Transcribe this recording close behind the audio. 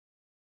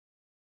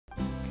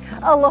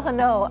Aloha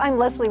no, I'm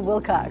Leslie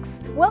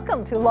Wilcox.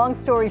 Welcome to Long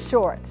Story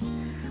Short.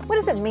 What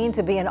does it mean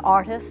to be an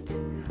artist?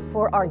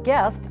 For our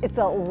guest, it's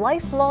a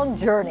lifelong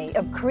journey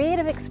of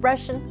creative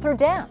expression through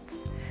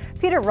dance.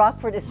 Peter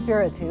Rockford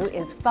Espiritu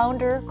is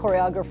founder,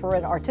 choreographer,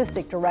 and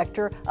artistic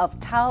director of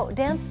Tues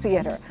Dance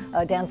Theater,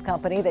 a dance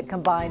company that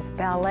combines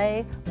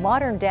ballet,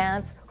 modern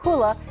dance,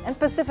 hula, and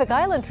Pacific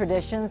Island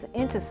traditions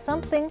into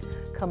something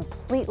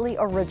completely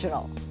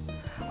original.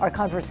 Our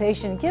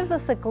conversation gives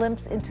us a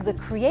glimpse into the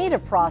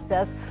creative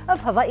process of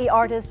Hawaii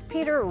artist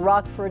Peter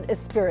Rockford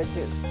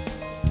Espiritu.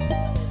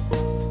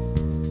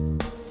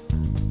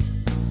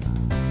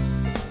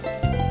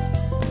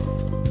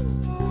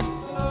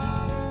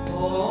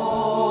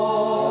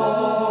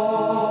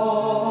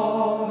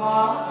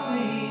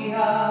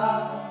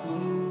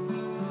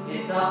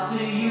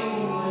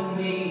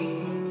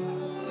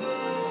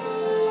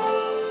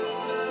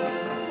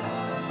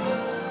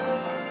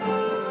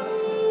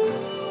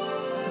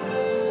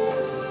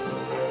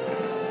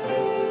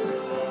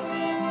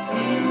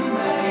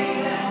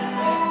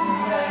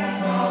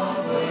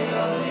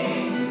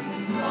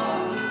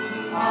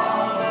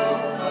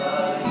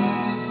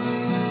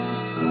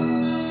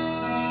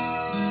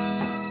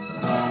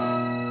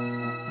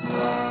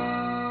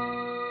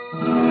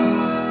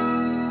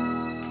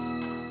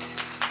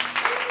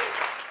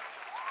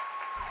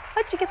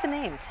 How'd you get the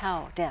name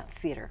Tues Dance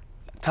Theater?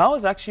 Tues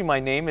is actually my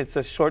name. It's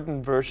a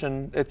shortened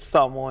version. It's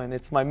Samoan.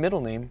 It's my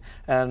middle name.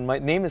 And my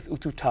name is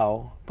Utu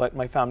Tues, but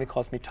my family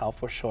calls me Tues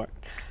for short.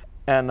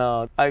 And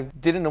I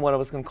didn't know what I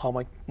was going to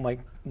call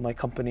my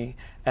company.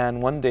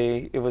 And one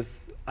day,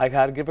 I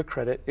had to give her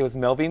credit. It was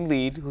Melvin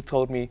Lead who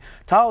told me,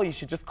 Tues, you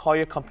should just call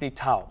your company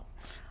Tues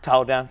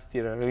Dance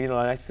Theater. And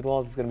I said, well,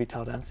 it's going to be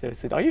Tues Dance Theater. I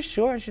said, are you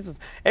sure? And she says,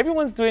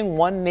 everyone's doing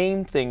one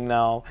name thing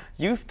now.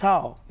 Use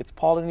Tues. It's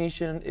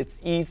Polynesian, it's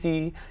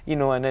easy,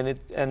 and then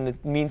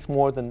it means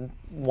more than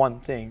one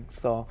thing.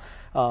 So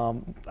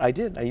I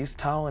did. I used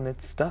Tues and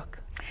it stuck.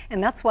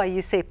 And that's why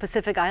you say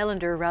Pacific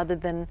Islander rather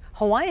than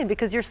Hawaiian,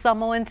 because you're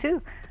Samoan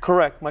too.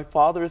 Correct. My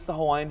father is the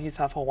Hawaiian. He's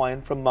half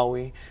Hawaiian from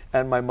Maui.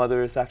 And my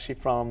mother is actually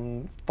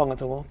from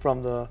Pangatolo,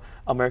 from the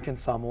American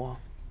Samoa.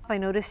 I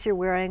noticed you're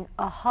wearing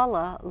a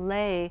hula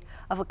lei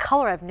of a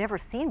color I've never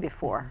seen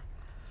before.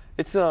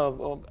 It's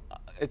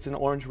an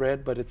orange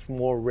red, but it's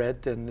more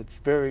red, and it's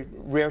very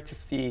rare to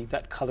see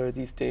that color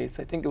these days.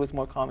 I think it was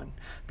more common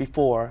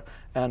before,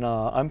 and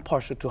I'm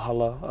partial to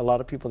hula. A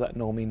lot of people that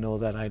know me know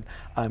that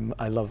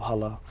I love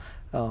hula.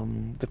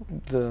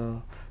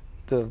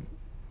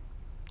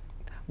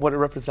 What it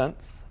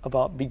represents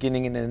about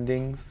beginning and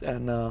endings,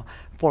 and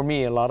for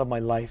me, a lot of my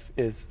life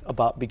is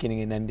about beginning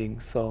and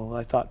endings. So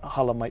I thought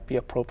hula might be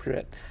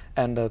appropriate,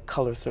 and the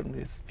color certainly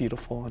is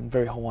beautiful and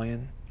very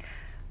Hawaiian.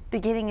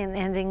 Beginning and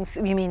endings,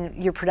 you mean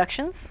your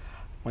productions?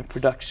 My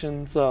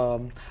productions,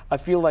 I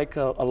feel like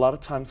a lot of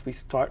times we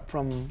start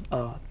from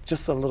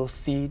just a little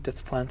seed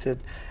that's planted,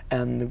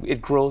 and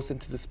it grows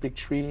into this big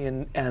tree,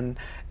 and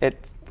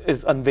it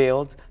is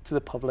unveiled to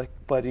the public,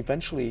 but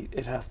eventually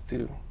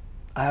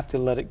I have to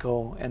let it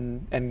go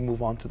and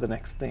move on to the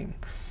next thing.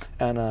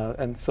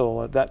 And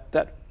so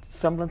that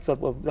semblance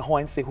of the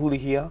Hawaiians say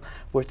hulihia,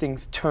 where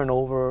things turn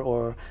over,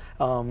 or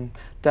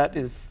that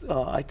is,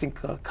 I think,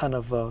 kind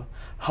of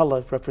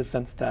hula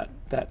represents that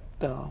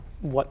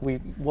what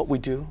we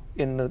do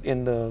in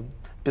the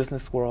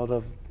business world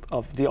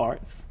of the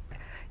arts.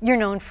 You're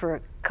known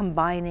for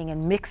combining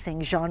and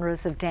mixing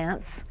genres of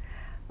dance,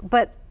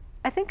 but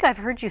I think I've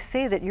heard you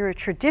say that you're a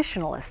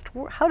traditionalist.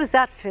 How does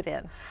that fit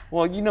in?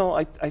 Well,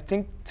 I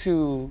think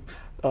to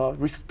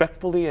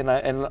respectfully, and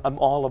I'm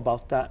all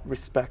about that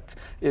respect.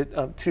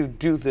 To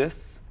do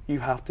this, you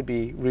have to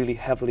be really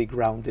heavily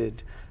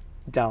grounded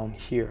down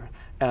here,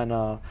 and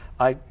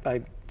I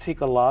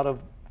take a lot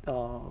of.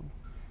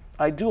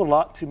 I do a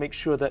lot to make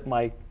sure that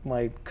my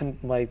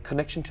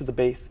connection to the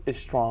base is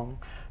strong,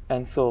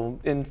 and so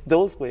in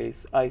those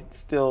ways, I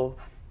still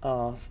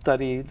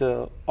study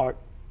the art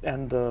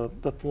and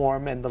the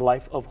form and the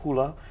life of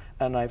hula,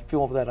 and I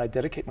feel that I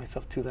dedicate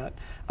myself to that.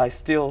 I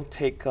still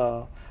take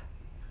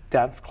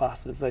dance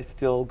classes. I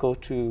still go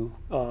to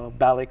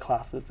ballet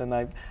classes, and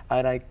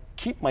I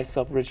keep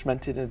myself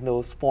regimented in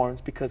those forms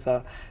because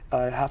I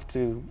have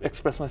to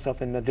express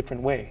myself in a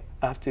different way.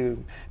 I have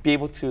to be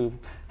able to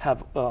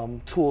have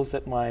tools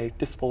at my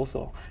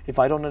disposal. If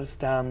I don't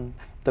understand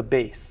the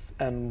base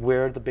and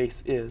where the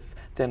base is,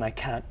 then I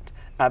can't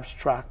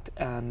abstract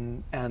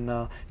and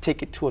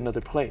take it to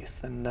another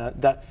place, and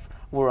that's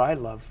where I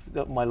love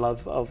my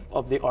love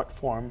of the art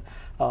form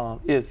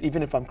is,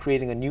 even if I'm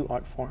creating a new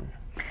art form.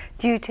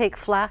 Do you take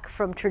flack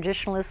from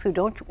traditionalists who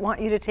don't want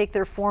you to take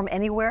their form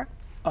anywhere?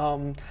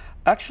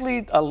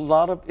 Actually,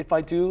 if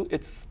I do,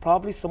 it's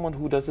probably someone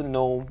who doesn't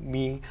know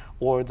me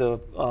or the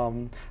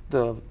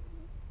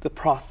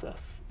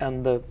process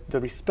and the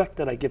respect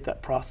that I give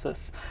that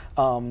process.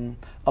 A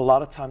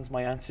lot of times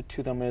my answer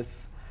to them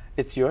is,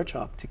 it's your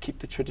job to keep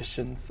the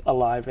traditions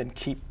alive and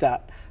keep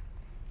that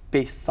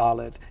base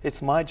solid.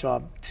 It's my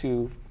job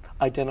to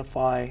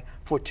identify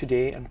for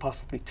today and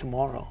possibly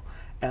tomorrow.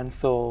 And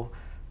so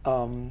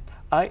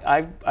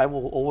I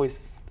will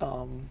always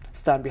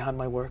stand behind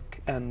my work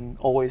and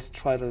always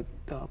try to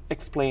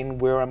explain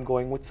where I'm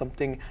going with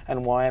something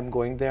and why I'm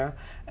going there.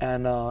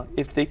 And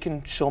if they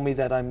can show me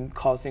that I'm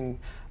causing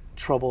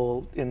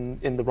trouble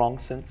in the wrong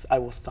sense, I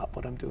will stop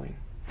what I'm doing.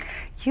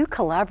 You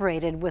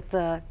collaborated with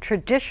the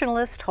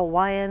traditionalist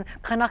Hawaiian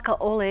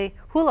Kanakaole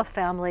hula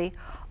family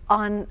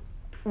on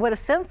what in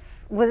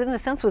a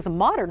sense was a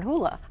modern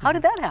hula. How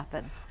did that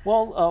happen?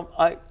 Well,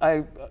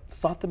 I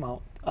sought them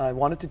out. I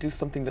wanted to do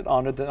something that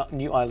honored the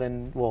new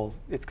island. Well,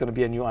 it's going to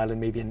be a new island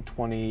maybe in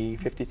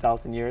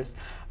 50,000 years,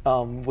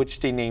 which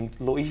they named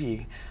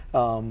Lo'ihi.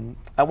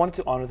 I wanted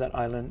to honor that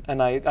island,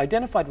 and I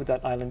identified with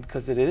that island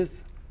because it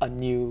is a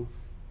new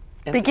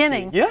entity.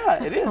 Beginning.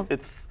 Yeah, it is.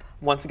 It's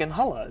once again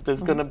hala.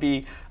 There's going to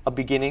be a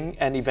beginning,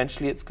 and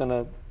eventually it's going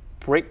to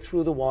break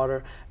through the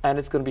water, and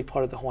it's going to be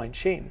part of the Hawaiian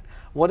chain.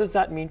 What does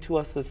that mean to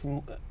us as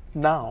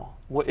now?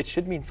 Well, it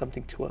should mean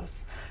something to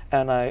us.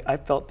 And I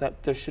felt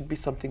that there should be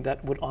something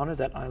that would honor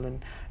that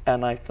island.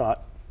 And I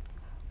thought,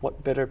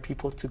 what better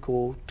people to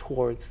go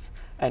towards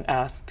and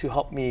ask to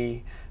help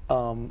me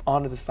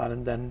honor this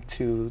island than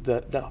to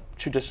the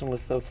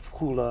traditionalists of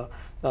hula,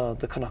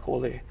 the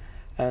Kanakaole.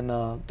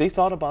 And they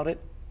thought about it.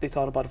 They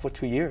thought about it for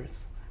 2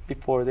 years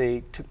before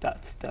they took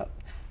that step.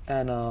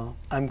 And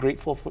I'm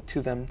grateful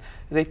to them.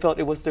 They felt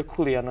it was their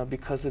kuleana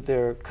because of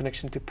their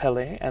connection to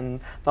Pele and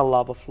the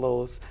lava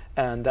flows,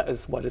 and that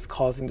is what is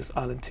causing this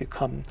island to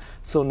come.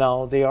 So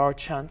now there are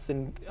chants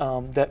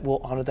that will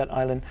honor that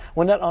island.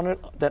 When that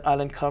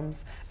island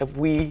comes, if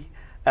we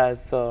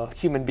as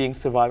human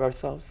beings survive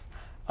ourselves,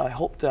 I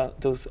hope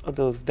that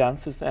those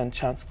dances and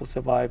chants will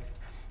survive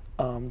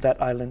that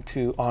island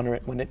to honor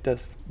it when it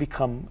does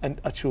become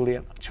truly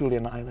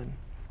an island.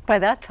 By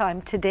that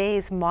time,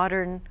 today's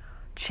modern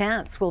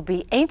chants will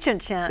be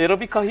ancient chants. It'll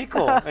be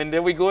kahiko, and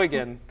there we go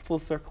again, full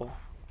circle.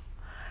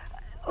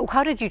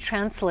 How did you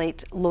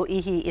translate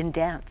Lo'ihi in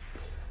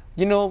dance?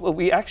 You know,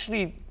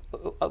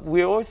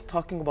 I always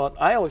talk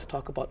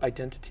about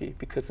identity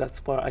because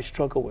that's what I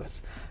struggle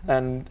with.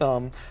 And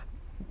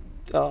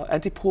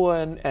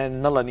Antipua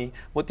and Nalani,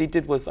 what they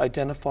did was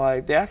identify,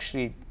 they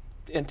actually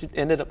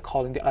ended up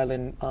calling the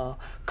island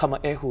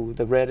Kamaehu,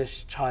 the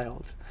reddish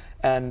child.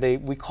 And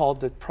we called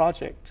the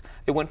project,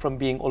 it went from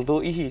being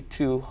Olo'ihi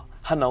to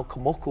Hanau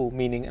Kamoku,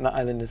 meaning an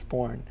island is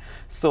born.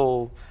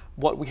 So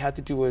what we had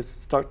to do was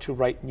start to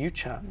write new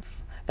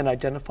chants and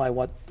identify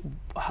what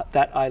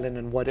that island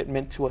and what it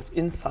meant to us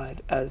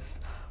inside as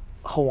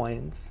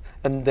Hawaiians,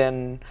 and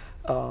then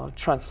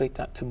translate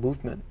that to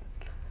movement.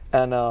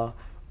 And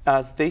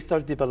as they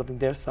started developing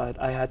their side,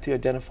 I had to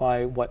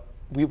identify what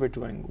we were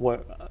doing,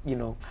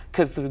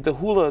 because the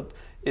hula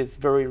is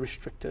very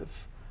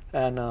restrictive.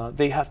 And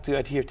they have to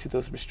adhere to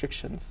those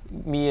restrictions.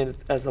 Me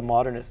as a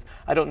modernist,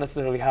 I don't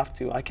necessarily have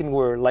to. I can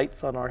wear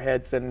lights on our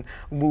heads and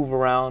move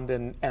around,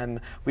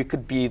 and we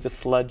could be the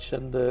sludge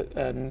and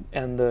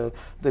the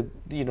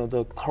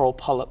coral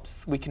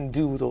polyps. We can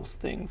do those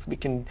things. We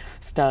can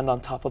stand on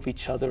top of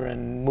each other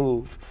and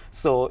move.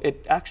 So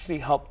it actually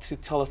helped to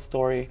tell a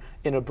story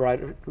in a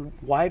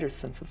wider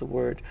sense of the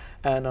word,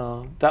 and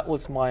that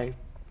was my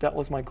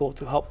goal,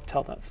 to help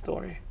tell that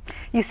story.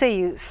 You say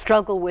you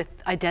struggle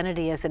with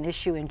identity as an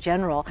issue in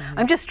general. Mm-hmm.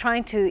 I'm just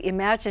trying to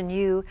imagine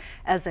you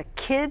as a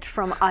kid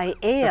from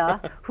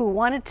Aiea who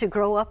wanted to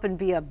grow up and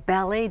be a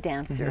ballet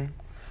dancer.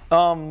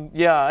 Mm-hmm.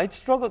 Yeah, I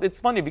struggled. It's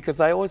funny because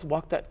I always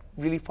walked that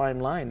really fine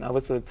line. I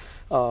was a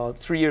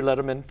 3-year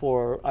letterman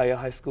for Aiea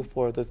High School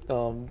for the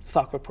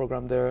soccer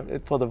program there,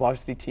 for the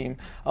varsity team.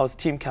 I was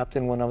team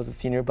captain when I was a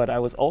senior, but I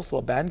was also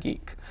a band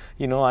geek.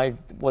 You know, I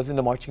was in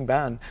the marching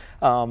band.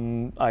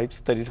 I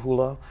studied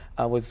hula.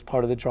 I was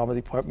part of the drama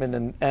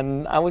department,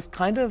 and I was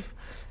kind of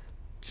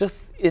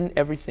just in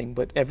everything,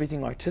 but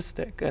everything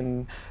artistic.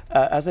 And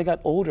as I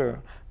got older,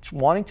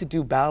 wanting to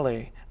do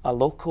ballet, a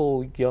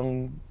local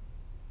young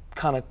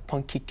kind of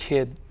punky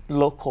kid,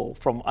 local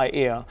from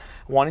Aiea,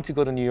 wanting to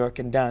go to New York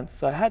and dance.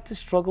 So I had to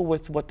struggle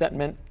with what that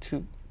meant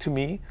to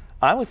me.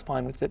 I was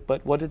fine with it,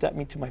 but what did that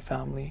mean to my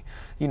family?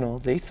 You know,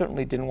 they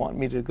certainly didn't want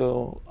me to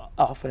go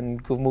off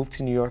and go move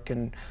to New York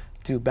and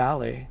do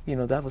ballet. You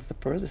know, that was the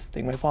furthest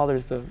thing. My father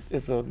is a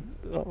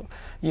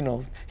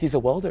he's a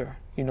welder,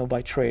 you know,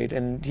 by trade,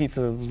 and he's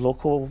a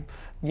local,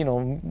 you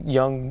know,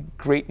 young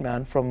great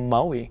man from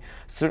Maui.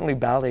 Certainly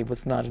ballet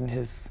was not in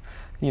his,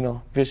 you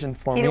know, vision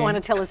for me. He didn't want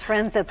to tell his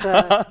friends at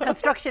the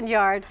construction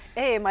yard,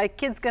 hey, my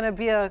kid's going to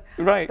be a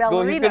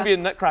ballerina. He's going to be a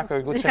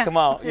nutcracker. Go check him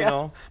out, you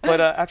know.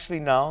 But actually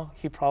now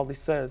he probably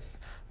says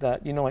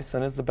that, you know, my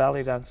son is a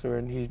ballet dancer,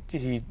 and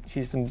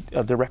he's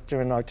a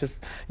director and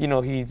artist. You know,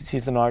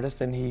 he's an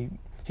artist, and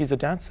he's a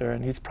dancer,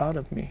 and he's proud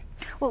of me.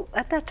 Well,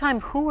 at that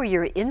time, who were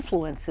your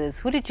influences?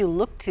 Who did you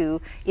look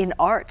to in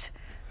art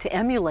to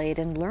emulate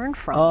and learn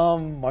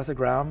from? Martha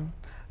Graham.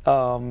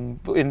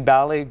 In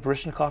ballet,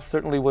 Baryshnikov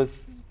certainly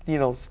was, you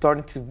know,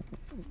 starting to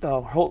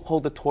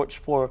hold the torch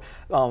for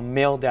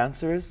male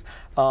dancers.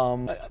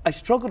 I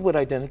struggled with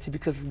identity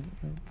because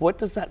what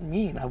does that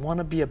mean? I want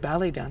to be a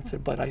ballet dancer,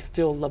 but I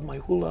still love my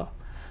hula,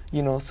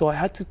 you know. So I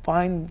had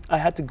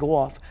to go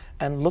off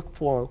and look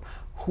for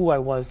who I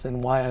was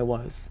and why I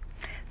was.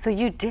 So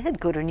you did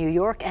go to New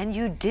York, and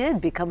you did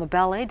become a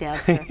ballet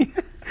dancer.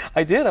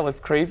 I did. I was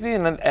crazy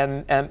and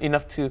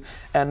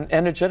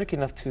energetic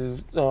enough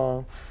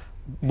to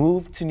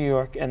move to New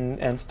York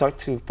and start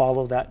to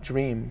follow that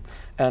dream.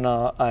 And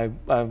I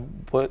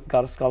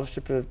got a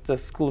scholarship at the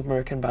School of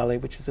American Ballet,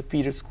 which is a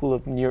feeder school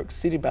of New York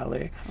City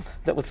Ballet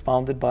that was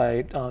founded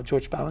by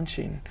George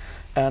Balanchine.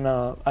 And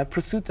I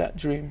pursued that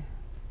dream.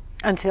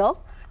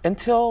 Until?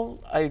 Until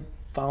I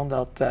found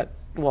out that,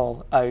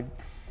 well, I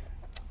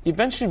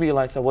eventually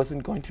realized I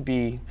wasn't going to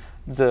be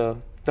the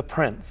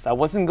prince. I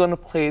wasn't going to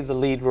play the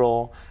lead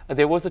role.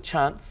 There was a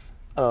chance,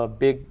 a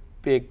big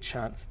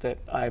chance that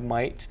I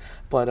might,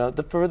 but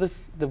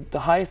the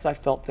highest I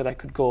felt that I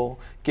could go,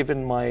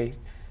 given my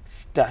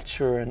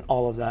stature and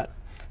all of that,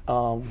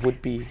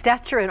 would be...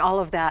 Stature and all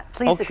of that,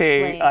 please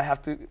explain.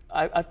 Okay,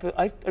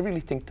 I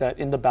really think that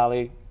in the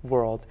ballet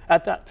world,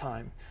 at that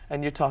time,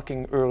 and you're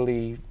talking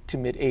early to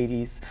mid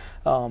 80s,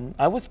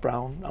 I was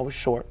brown, I was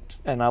short,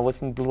 and I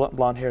wasn't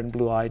blonde haired and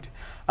blue eyed.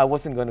 I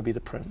wasn't going to be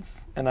the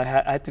prince. And I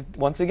had to,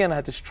 once again, I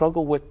had to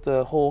struggle with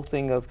the whole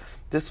thing of,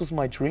 this was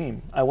my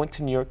dream. I went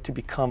to New York to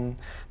become,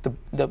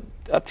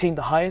 obtain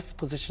the highest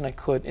position I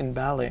could in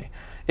ballet.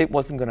 It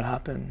wasn't going to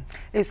happen.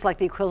 It's like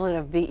the equivalent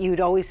of you'd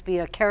always be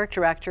a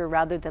character actor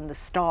rather than the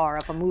star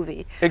of a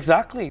movie.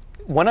 Exactly.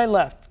 When I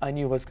left, I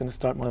knew I was going to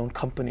start my own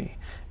company.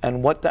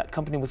 And what that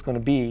company was going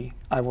to be,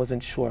 I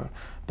wasn't sure.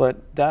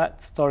 But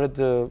that started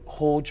the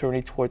whole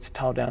journey towards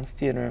Tao Dance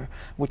Theater,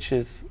 which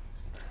is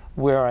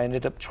where I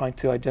ended up trying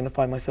to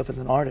identify myself as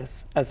an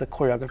artist, as a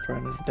choreographer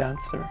and as a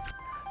dancer.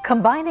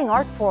 Combining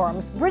art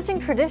forms, bridging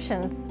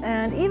traditions,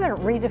 and even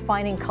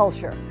redefining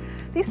culture.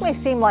 These may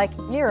seem like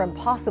near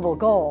impossible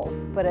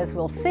goals, but as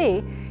we'll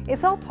see,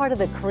 it's all part of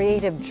the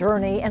creative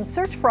journey and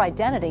search for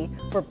identity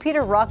for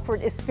Peter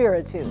Rockford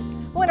Espiritu,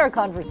 when our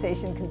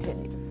conversation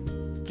continues.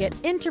 Get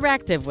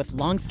interactive with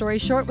Long Story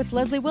Short with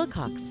Leslie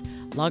Wilcox.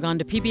 Log on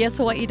to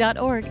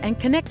pbshawaii.org and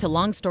connect to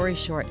Long Story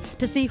Short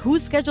to see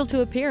who's scheduled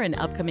to appear in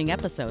upcoming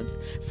episodes.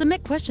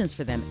 Submit questions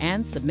for them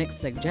and submit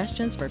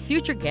suggestions for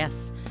future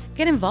guests.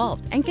 Get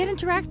involved and get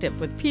interactive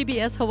with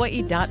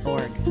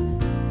pbshawaii.org.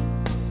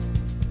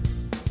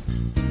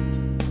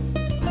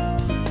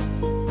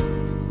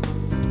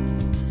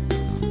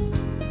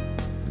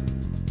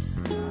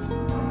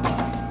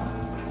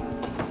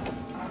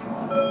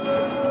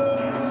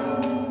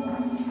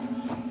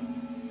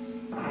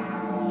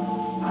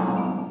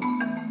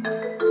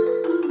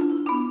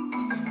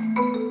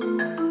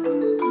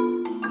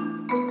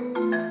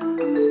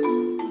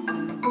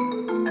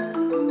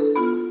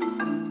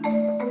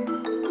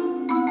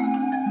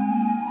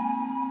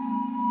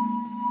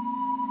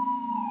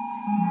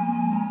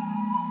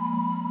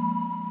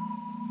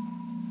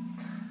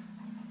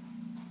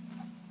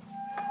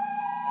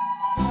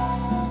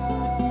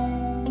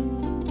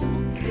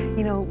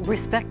 You know,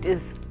 respect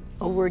is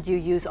a word you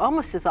use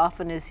almost as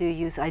often as you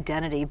use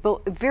identity.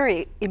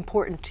 Very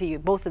important to you,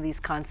 both of these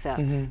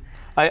concepts.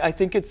 Mm-hmm. I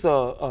think it's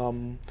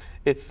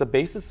the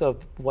basis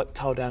of what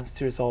Tao Dance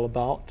Theater is all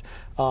about.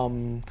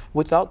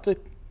 Without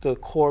the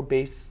core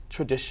base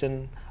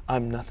tradition,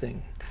 I'm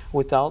nothing.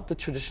 Without the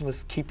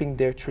traditionalists keeping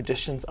their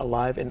traditions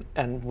alive,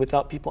 and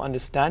without people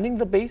understanding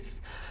the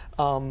base,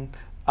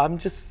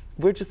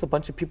 we're just a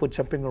bunch of people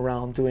jumping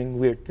around doing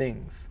weird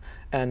things.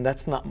 And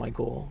that's not my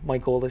goal. My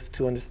goal is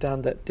to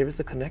understand that there is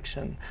a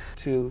connection,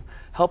 to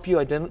help you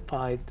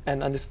identify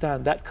and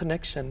understand that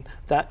connection,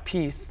 that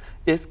piece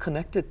is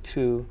connected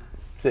to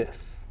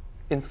this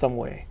in some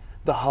way.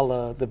 The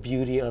hula, the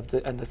beauty of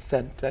and the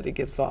scent that it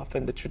gives off,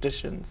 and the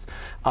traditions.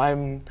 I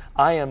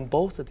am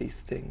both of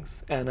these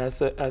things. And as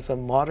a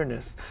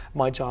modernist,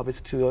 my job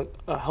is to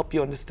help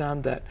you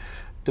understand that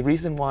the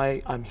reason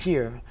why I'm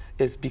here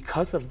is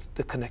because of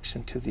the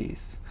connection to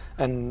these.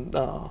 And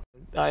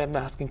I am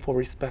asking for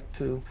respect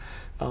to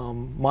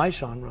my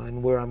genre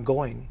and where I'm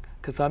going,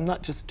 because I'm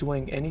not just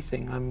doing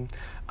anything.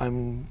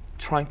 I'm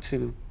trying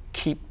to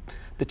keep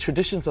the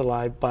traditions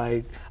alive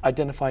by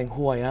identifying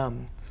who I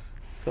am.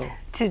 So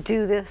to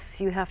do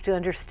this, you have to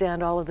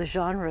understand all of the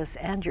genres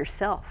and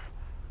yourself,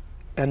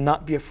 and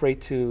not be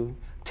afraid to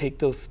take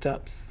those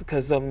steps.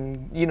 Because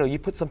you know, you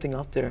put something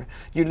out there,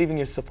 you're leaving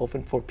yourself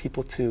open for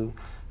people to,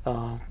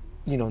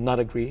 you know, not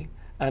agree.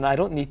 And I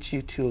don't need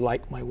you to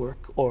like my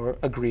work or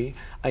agree.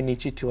 I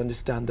need you to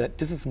understand that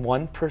this is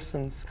one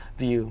person's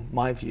view,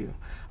 my view.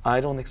 I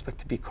don't expect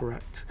to be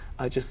correct.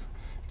 I just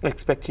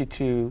expect you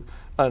to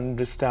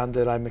understand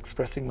that I'm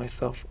expressing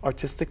myself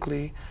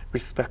artistically,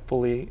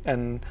 respectfully,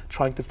 and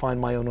trying to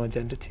find my own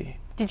identity.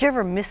 Did you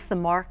ever miss the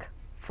mark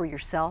for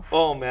yourself?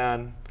 Oh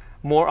man,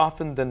 more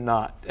often than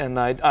not. And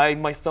I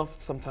myself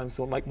sometimes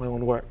don't like my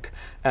own work.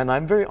 And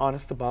I'm very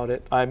honest about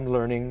it. I'm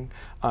learning.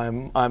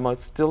 I'm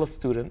still a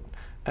student.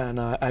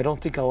 And I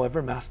don't think I'll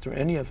ever master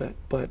any of it.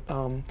 But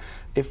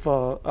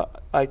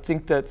I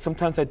think that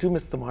sometimes I do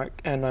miss the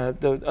mark. And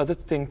the other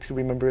thing to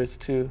remember is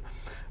to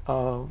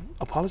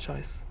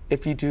apologize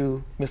if you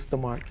do miss the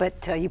mark.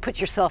 But you put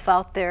yourself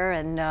out there,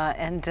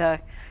 and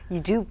you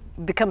do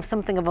become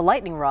something of a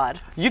lightning rod.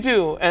 You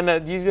do,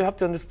 and you have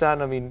to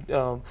understand, I mean,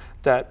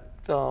 that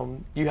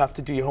you have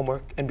to do your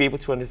homework and be able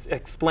to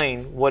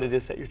explain what it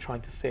is that you're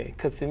trying to say,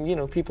 because you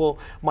know, people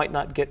might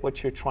not get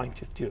what you're trying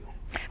to do.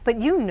 But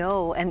you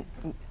know,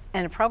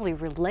 and probably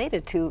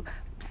related to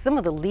some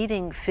of the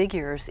leading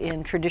figures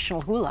in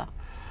traditional hula.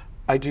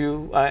 I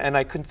do, and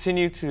I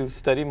continue to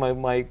study.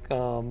 My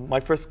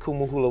first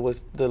kumu hula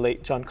was the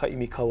late John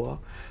Kaimikawa.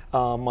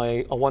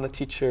 My awana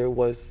teacher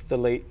was the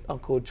late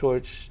Uncle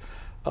George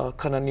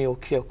Kananio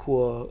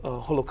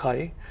Keakua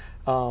Holokai.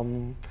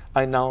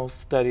 I now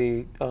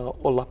study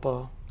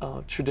Olapa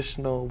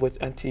traditional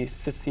with Auntie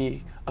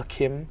Sissy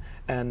Akim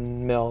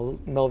and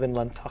Melvin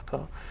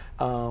Lantaka.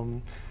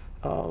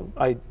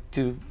 I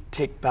do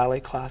take ballet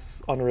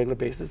class on a regular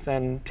basis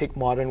and take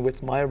modern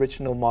with my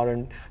original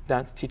modern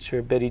dance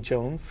teacher, Betty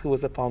Jones, who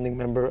was a founding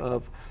member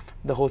of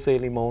the Jose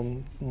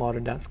Limon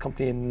Modern Dance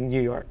Company in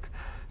New York.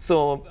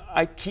 So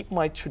I keep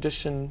my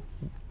tradition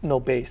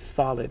base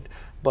solid,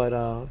 but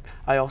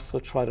I also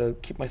try to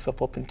keep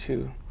myself open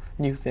to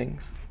new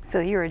things.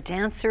 So you're a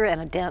dancer and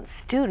a dance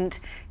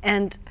student,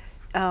 and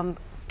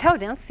Tao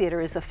Dance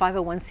Theater is a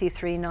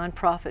 501c3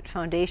 nonprofit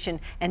foundation,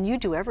 and you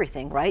do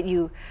everything, right?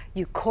 You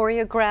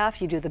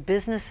choreograph, you do the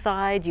business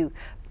side,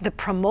 the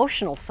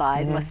promotional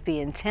side must be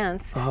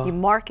intense. You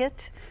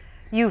market,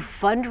 you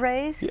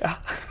fundraise. Yeah.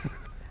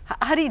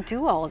 How do you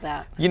do all of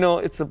that? You know,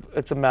 it's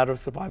a matter of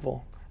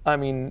survival. I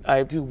mean,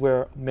 I do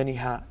wear many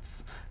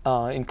hats,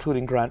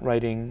 including grant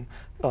writing,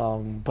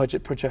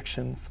 budget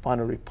projections,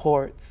 final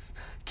reports,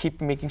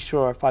 keep making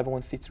sure our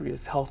 501c3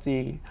 is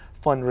healthy,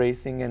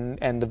 fundraising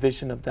and the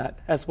vision of that,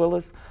 as well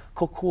as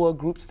kokua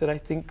groups that I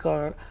think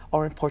are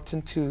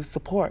important to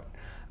support.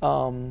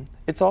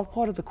 It's all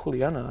part of the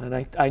kuleana,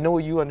 and I know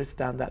you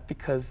understand that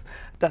because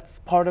that's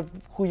part of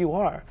who you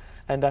are,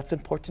 and that's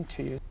important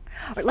to you.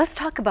 All right, let's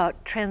talk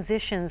about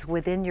transitions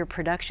within your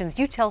productions.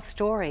 You tell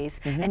stories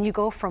and you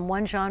go from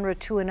one genre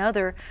to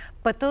another,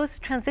 but those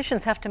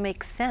transitions have to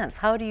make sense.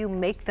 How do you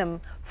make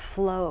them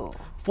flow?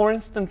 For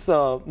instance,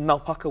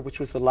 Naupaka, which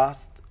was the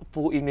last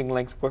full evening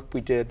length work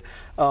we did,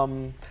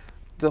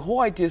 the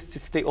whole idea is to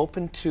stay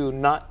open to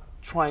not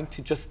trying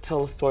to just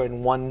tell a story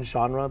in one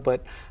genre,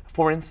 but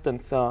for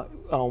instance,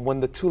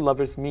 when the two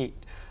lovers meet,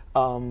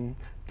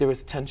 there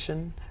is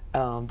tension.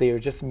 They are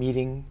just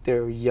meeting.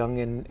 They're young,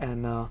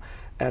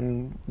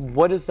 and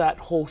what does that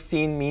whole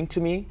scene mean to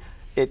me?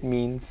 It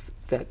means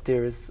that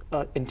there is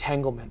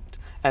entanglement.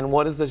 And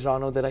what is the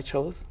genre that I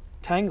chose?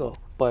 Tango.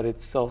 But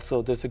it's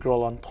also, there's a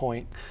girl on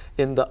point.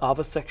 In the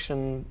Ava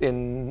section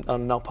in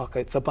Naupaka,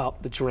 it's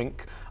about the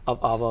drink of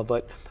Ava,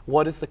 but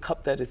what is the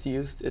cup that is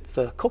used? It's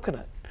a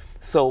coconut.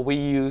 So we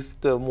use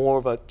the more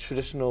of a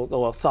traditional,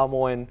 well,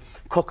 Samoan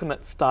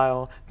coconut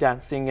style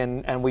dancing,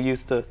 and we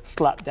use the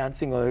slap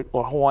dancing or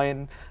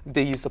Hawaiian.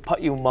 They use the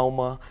pa'u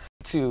mauma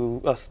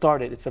to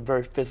start it. It's a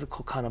very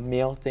physical kind of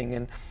male thing,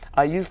 and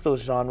I use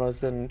those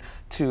genres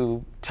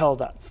to tell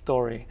that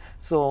story.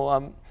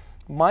 So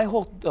my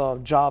whole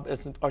job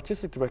as an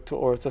artistic director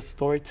or as a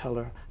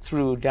storyteller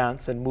through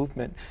dance and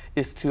movement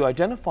is to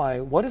identify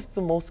what is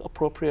the most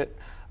appropriate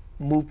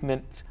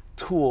movement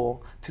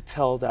tool to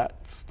tell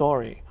that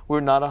story. We're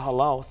not a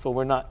halal, so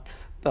we're not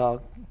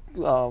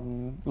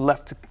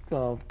left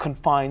to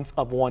confines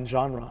of one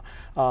genre.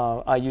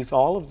 I use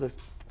all of the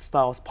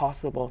styles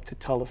possible to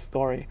tell a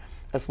story,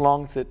 as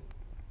long as it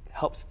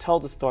helps tell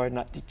the story,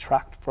 not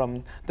detract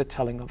from the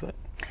telling of it.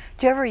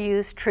 Do you ever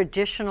use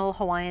traditional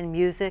Hawaiian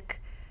music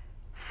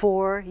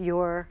for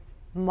your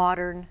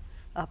modern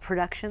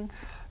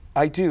productions?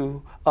 I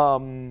do.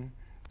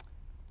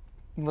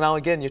 Now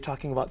again, you're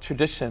talking about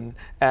tradition,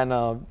 and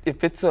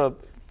if it's a,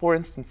 for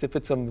instance, if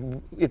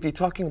you're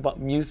talking about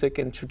music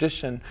and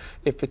tradition,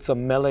 if it's a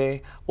mele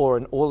or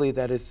an ole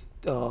that is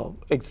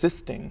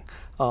existing,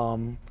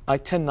 I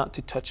tend not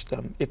to touch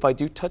them. If I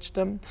do touch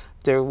them,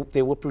 they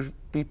will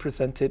be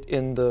presented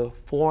in the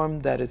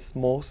form that is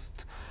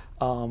most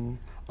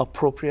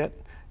appropriate.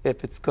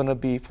 If it's going to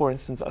be, for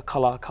instance, a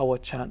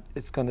kalakaua chant,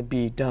 it's going to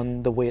be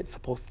done the way it's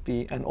supposed to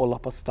be, an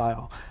olapa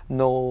style.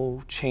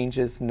 No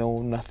changes,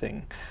 no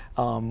nothing.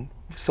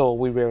 So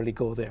we rarely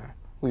go there.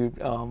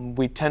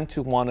 We tend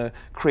to want to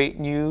create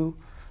new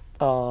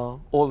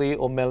ole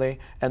or mele,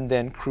 and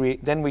then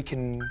we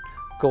can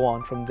go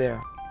on from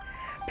there.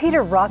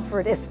 Peter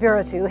Rockford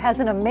Espiritu has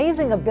an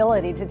amazing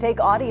ability to take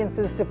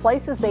audiences to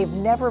places they've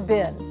never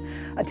been.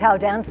 A Tao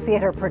Dance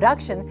Theater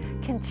production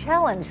can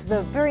challenge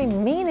the very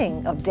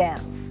meaning of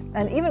dance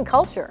and even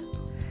culture.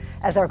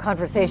 As our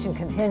conversation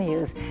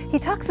continues, he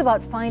talks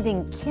about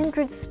finding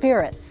kindred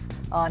spirits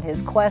on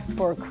his quest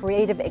for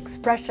creative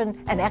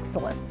expression and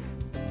excellence.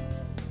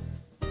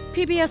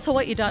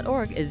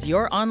 PBSHawaii.org is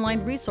your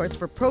online resource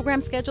for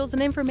program schedules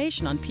and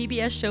information on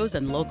PBS shows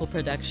and local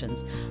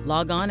productions.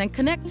 Log on and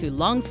connect to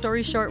Long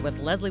Story Short with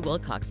Leslie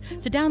Wilcox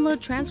to download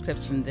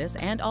transcripts from this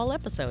and all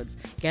episodes.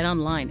 Get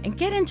online and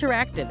get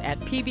interactive at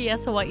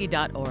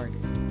PBSHawaii.org.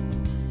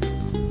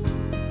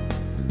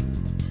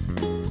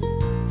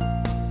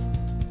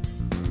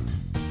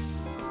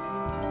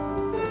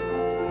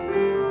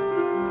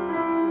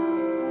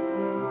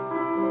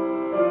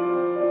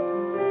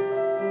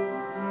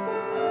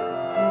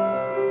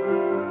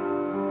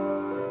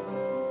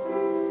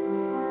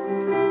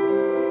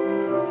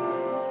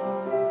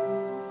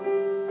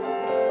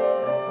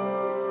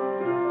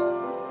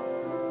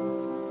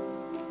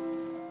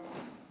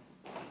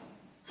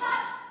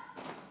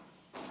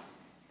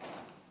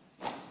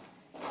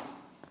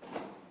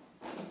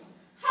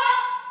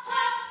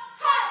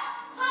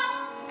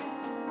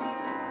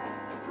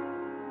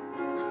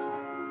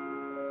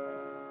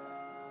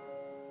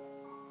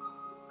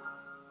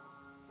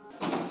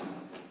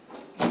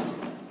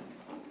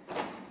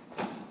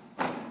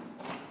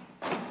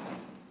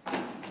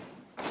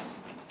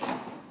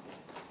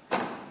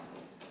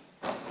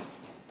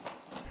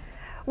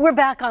 We're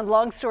back on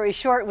Long Story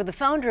Short with the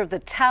founder of the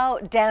Tao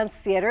Dance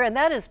Theater, and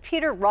that is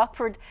Peter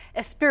Rockford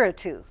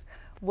Espiritu.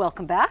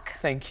 Welcome back.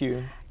 Thank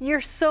you. You're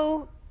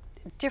so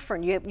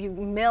different. You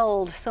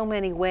meld so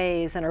many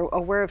ways and are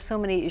aware of so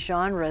many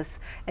genres.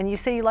 And you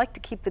say you like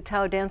to keep the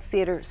Tao Dance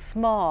Theater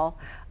small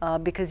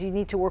because you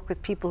need to work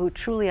with people who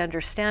truly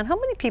understand. How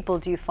many people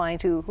do you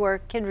find who are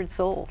kindred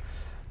souls?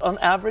 On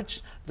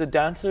average, the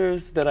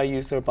dancers that I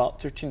use are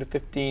about 13 to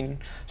 15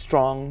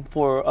 strong.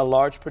 For a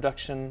large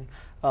production,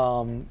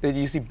 it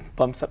usually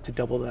bumps up to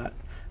double that.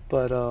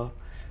 But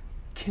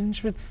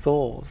kindred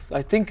souls,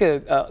 I think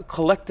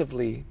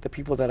collectively, the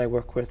people that I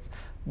work with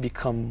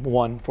become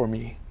one for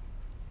me.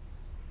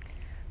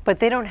 But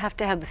they don't have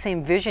to have the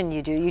same vision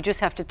you do. You just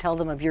have to tell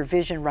them of your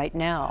vision right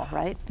now,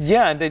 right?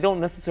 Yeah, and they don't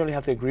necessarily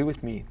have to agree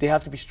with me. They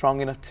have to be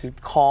strong enough to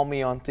call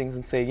me on things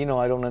and say, you know,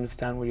 I don't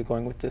understand where you're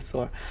going with this.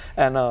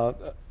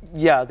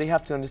 Yeah, they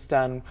have to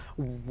understand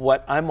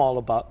what I'm all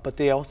about, but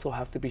they also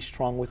have to be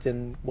strong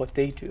within what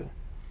they do.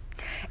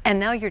 And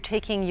now you're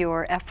taking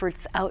your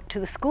efforts out to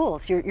the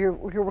schools. You're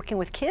working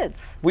with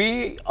kids.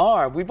 We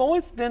are. We've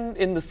always been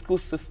in the school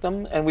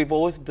system, and we've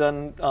always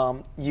done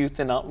youth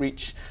and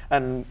outreach.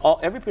 And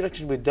every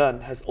production we've done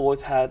has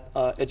always had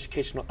an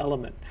educational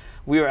element.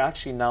 We are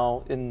actually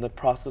now in the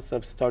process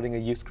of starting a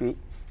youth group.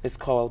 It's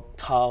called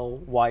Tao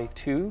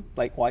Y2,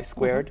 like Y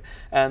squared.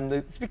 Mm-hmm. And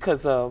it's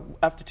because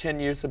after 10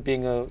 years of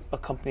being a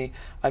company,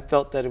 I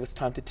felt that it was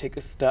time to take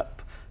a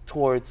step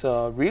towards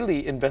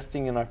really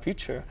investing in our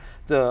future.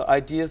 The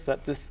idea is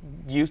that this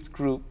youth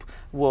group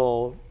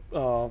will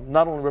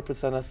not only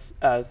represent us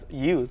as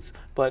youths,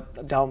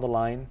 but down the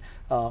line,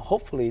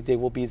 hopefully they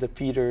will be the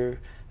feeder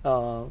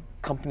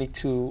company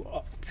to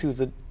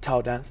the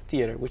Tao Dance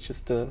Theater, which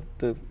is the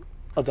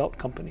adult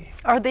company.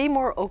 Are they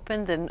more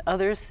open than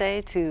others,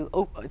 say,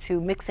 to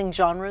mixing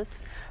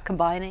genres,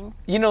 combining?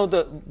 You know,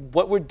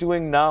 what we're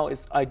doing now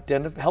is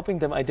helping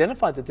them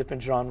identify the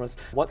different genres,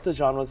 what the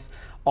genres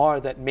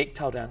are that make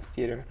Tao Dance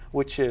Theater,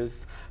 which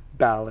is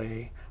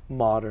ballet,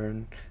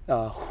 modern,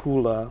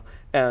 hula,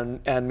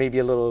 and maybe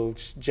a little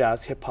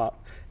jazz,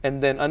 hip-hop,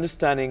 and then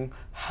understanding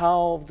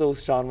how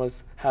those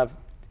genres have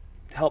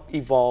helped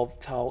evolve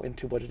Tao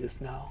into what it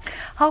is now.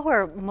 How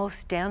are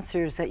most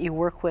dancers that you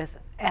work with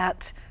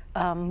at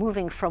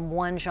moving from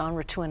one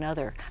genre to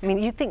another? I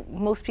mean, you think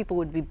most people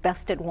would be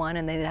best at one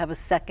and they'd have a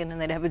second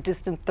and they'd have a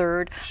distant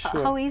third.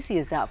 Sure. How easy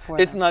is that for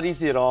them? It's not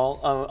easy at all.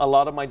 A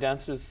lot of my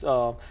dancers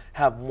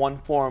have one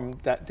form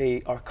that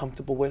they are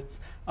comfortable with.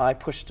 I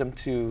push them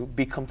to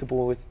be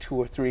comfortable with 2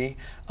 or 3.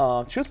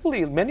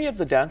 Truthfully, many of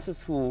the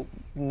dancers who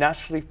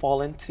naturally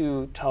fall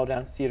into Tao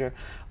Dance Theater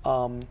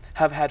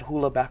have had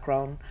hula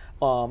background,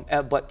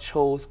 but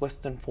chose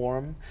Western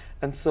form.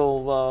 And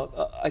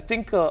so I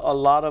think a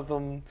lot of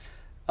them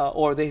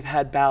or they've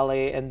had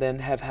ballet and then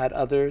have had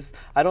others.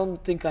 I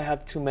don't think I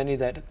have too many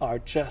that are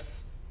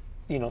just,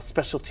 you know,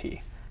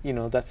 specialty. You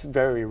know, that's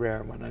very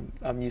rare when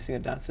I'm using a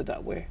dancer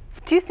that way.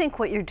 Do you think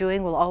what you're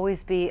doing will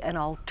always be an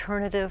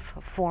alternative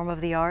form of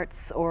the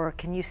arts, or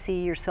can you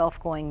see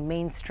yourself going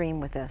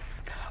mainstream with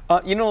this?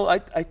 You know, I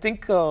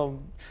think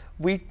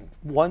we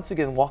once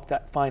again walk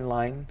that fine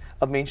line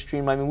of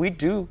mainstream. I mean, we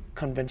do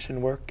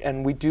convention work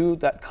and we do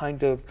that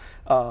kind of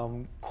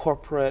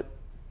corporate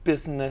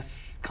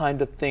business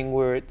kind of thing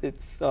where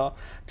it's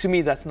to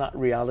me that's not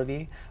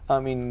reality. I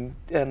mean,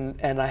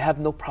 and I have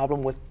no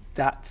problem with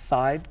that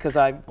side because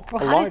I'm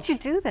how did you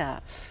do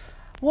that?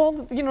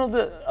 Well, you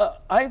know,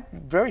 I'm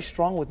very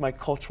strong with my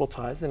cultural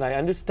ties, and I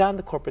understand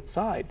the corporate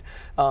side,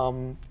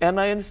 and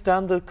I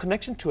understand the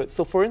connection to it.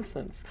 So, for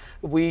instance,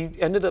 we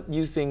ended up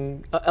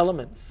using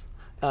elements,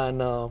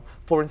 and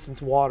for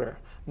instance, water.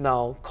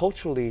 Now,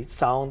 culturally,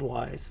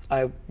 sound-wise,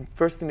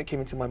 first thing that came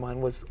into my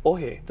mind was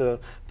ohe,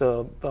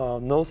 the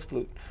nose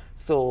flute.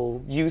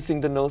 So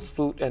using the nose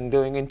flute and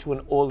going into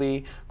an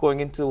oli,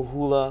 going into a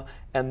hula,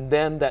 and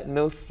then that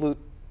nose flute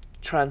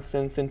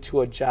transcends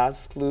into a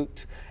jazz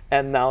flute,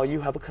 and now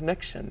you have a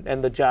connection.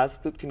 And the jazz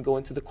flute can go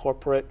into the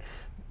corporate,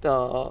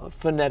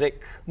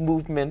 phonetic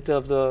movement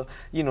of the,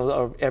 you know,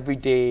 our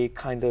everyday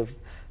kind of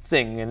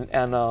thing.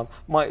 And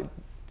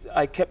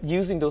I kept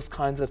using those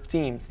kinds of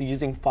themes,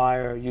 using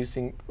fire,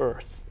 using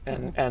earth,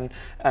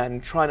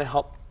 and trying to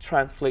help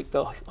translate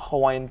the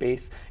Hawaiian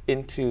bass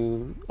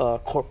into a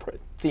corporate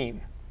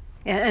theme.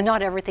 And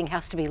not everything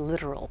has to be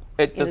literal.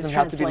 It doesn't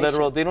have to be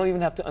literal. They don't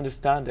even have to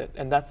understand it.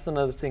 And that's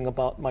another thing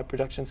about my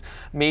productions.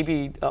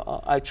 Maybe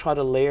I try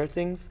to layer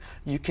things.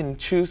 You can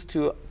choose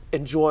to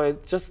enjoy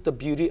just the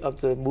beauty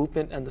of the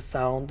movement and the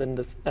sound and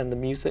the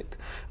music,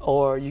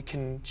 or you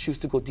can choose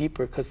to go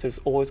deeper because there's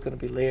always going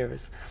to be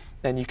layers.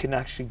 And you can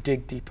actually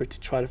dig deeper to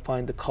try to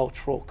find the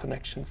cultural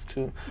connections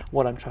to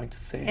what I'm trying to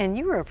say. And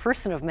you are a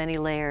person of many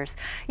layers.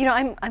 You know,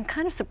 I'm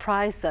kind of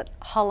surprised that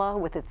hula,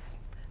 with its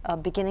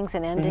beginnings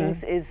and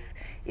endings, is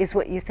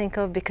what you think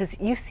of, because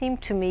you seem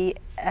to me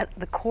at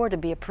the core to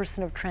be a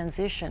person of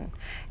transition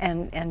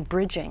and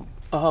bridging.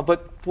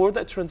 But for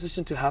that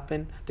transition to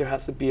happen, there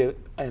has to be an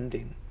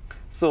ending.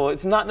 So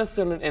it's not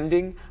necessarily an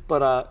ending,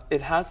 but there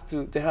has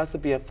to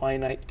be a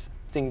finite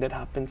thing that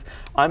happens.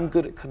 I'm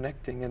good at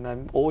connecting, and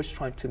I'm always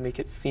trying to make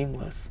it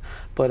seamless.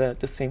 But at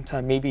the same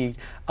time, maybe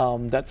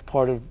that's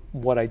part of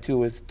what I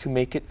do, is to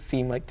make it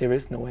seem like there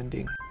is no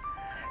ending.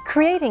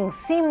 Creating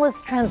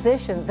seamless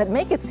transitions that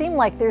make it seem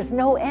like there's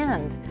no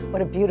end.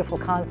 What a beautiful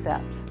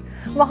concept.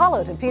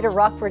 Mahalo to Peter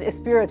Rockford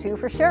Espiritu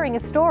for sharing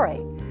his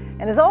story.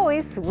 And as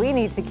always, we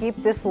need to keep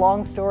this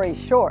long story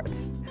short.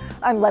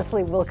 I'm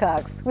Leslie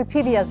Wilcox with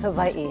PBS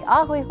Hawaii.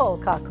 Ahui ho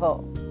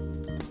kako.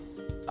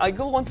 I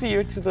go once a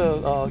year to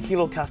the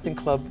hula casting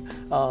club.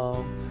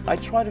 I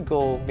try to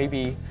go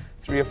maybe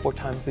 3 or 4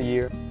 times a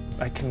year.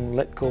 I can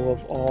let go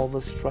of all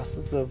the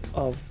stresses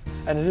of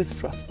and it is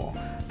stressful,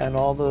 and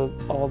all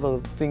the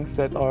things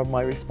that are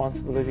my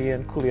responsibility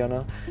and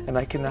kuleana, and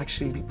I can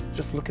actually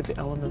just look at the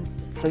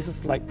elements.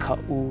 Places like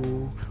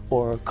Ka'u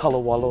or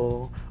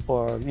Kalawalo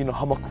or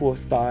Hamakua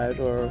side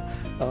or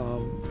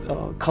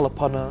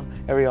Kalapana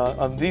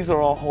area. These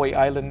are all Hawaii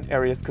Island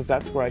areas because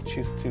that's where I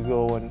choose to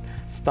go and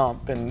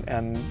stomp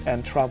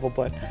and travel.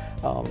 But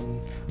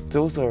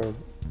those are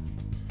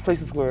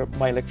places where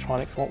my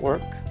electronics won't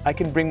work. I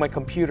can bring my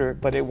computer,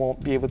 but it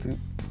won't be able to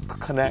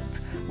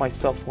connect. My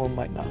cell phone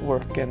might not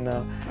work, and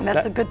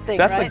that's a good thing,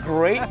 That's right? a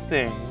great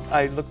thing.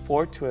 I look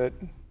forward to it.